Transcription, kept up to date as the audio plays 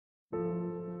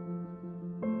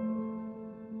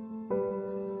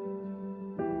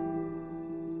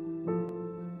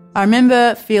I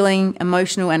remember feeling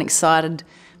emotional and excited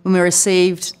when we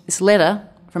received this letter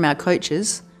from our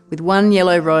coaches with one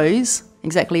yellow rose,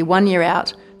 exactly 1 year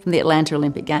out from the Atlanta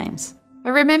Olympic Games. I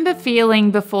remember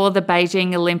feeling before the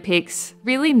Beijing Olympics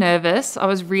really nervous. I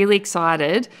was really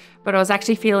excited, but I was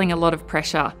actually feeling a lot of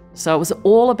pressure. So it was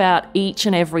all about each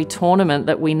and every tournament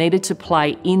that we needed to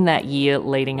play in that year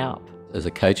leading up. As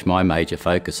a coach, my major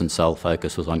focus and sole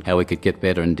focus was on how we could get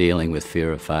better in dealing with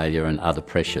fear of failure and other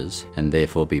pressures, and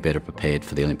therefore be better prepared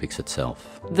for the Olympics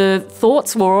itself. The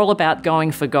thoughts were all about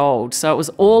going for gold, so it was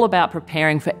all about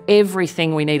preparing for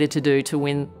everything we needed to do to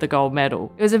win the gold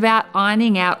medal. It was about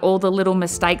ironing out all the little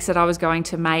mistakes that I was going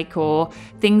to make or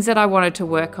things that I wanted to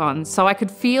work on, so I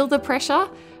could feel the pressure,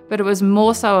 but it was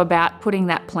more so about putting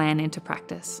that plan into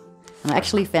practice. And I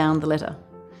actually found the letter.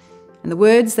 And the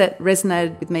words that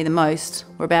resonated with me the most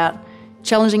were about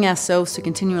challenging ourselves to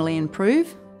continually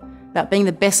improve, about being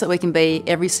the best that we can be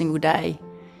every single day,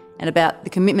 and about the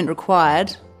commitment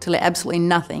required to let absolutely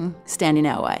nothing stand in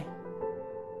our way.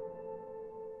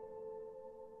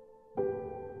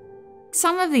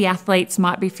 Some of the athletes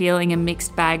might be feeling a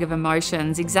mixed bag of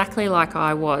emotions, exactly like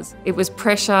I was. It was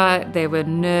pressure, there were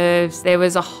nerves, there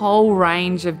was a whole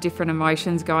range of different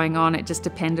emotions going on. It just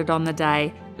depended on the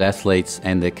day. The athletes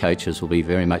and their coaches will be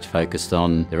very much focused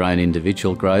on their own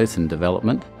individual growth and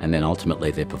development, and then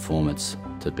ultimately their performance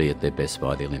to be at their best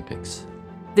by the Olympics.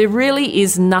 There really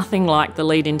is nothing like the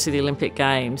lead into the Olympic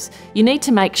Games. You need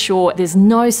to make sure there's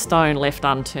no stone left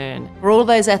unturned. For all of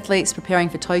those athletes preparing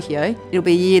for Tokyo, it'll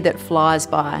be a year that flies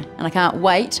by, and I can't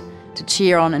wait to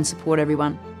cheer on and support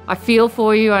everyone. I feel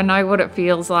for you, I know what it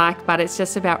feels like, but it's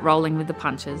just about rolling with the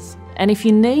punches. And if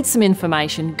you need some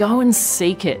information, go and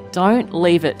seek it. Don't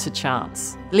leave it to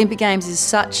chance. The Olympic Games is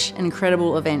such an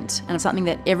incredible event, and it's something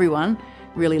that everyone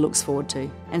really looks forward to,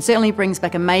 and certainly brings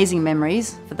back amazing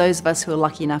memories for those of us who are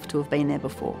lucky enough to have been there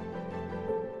before.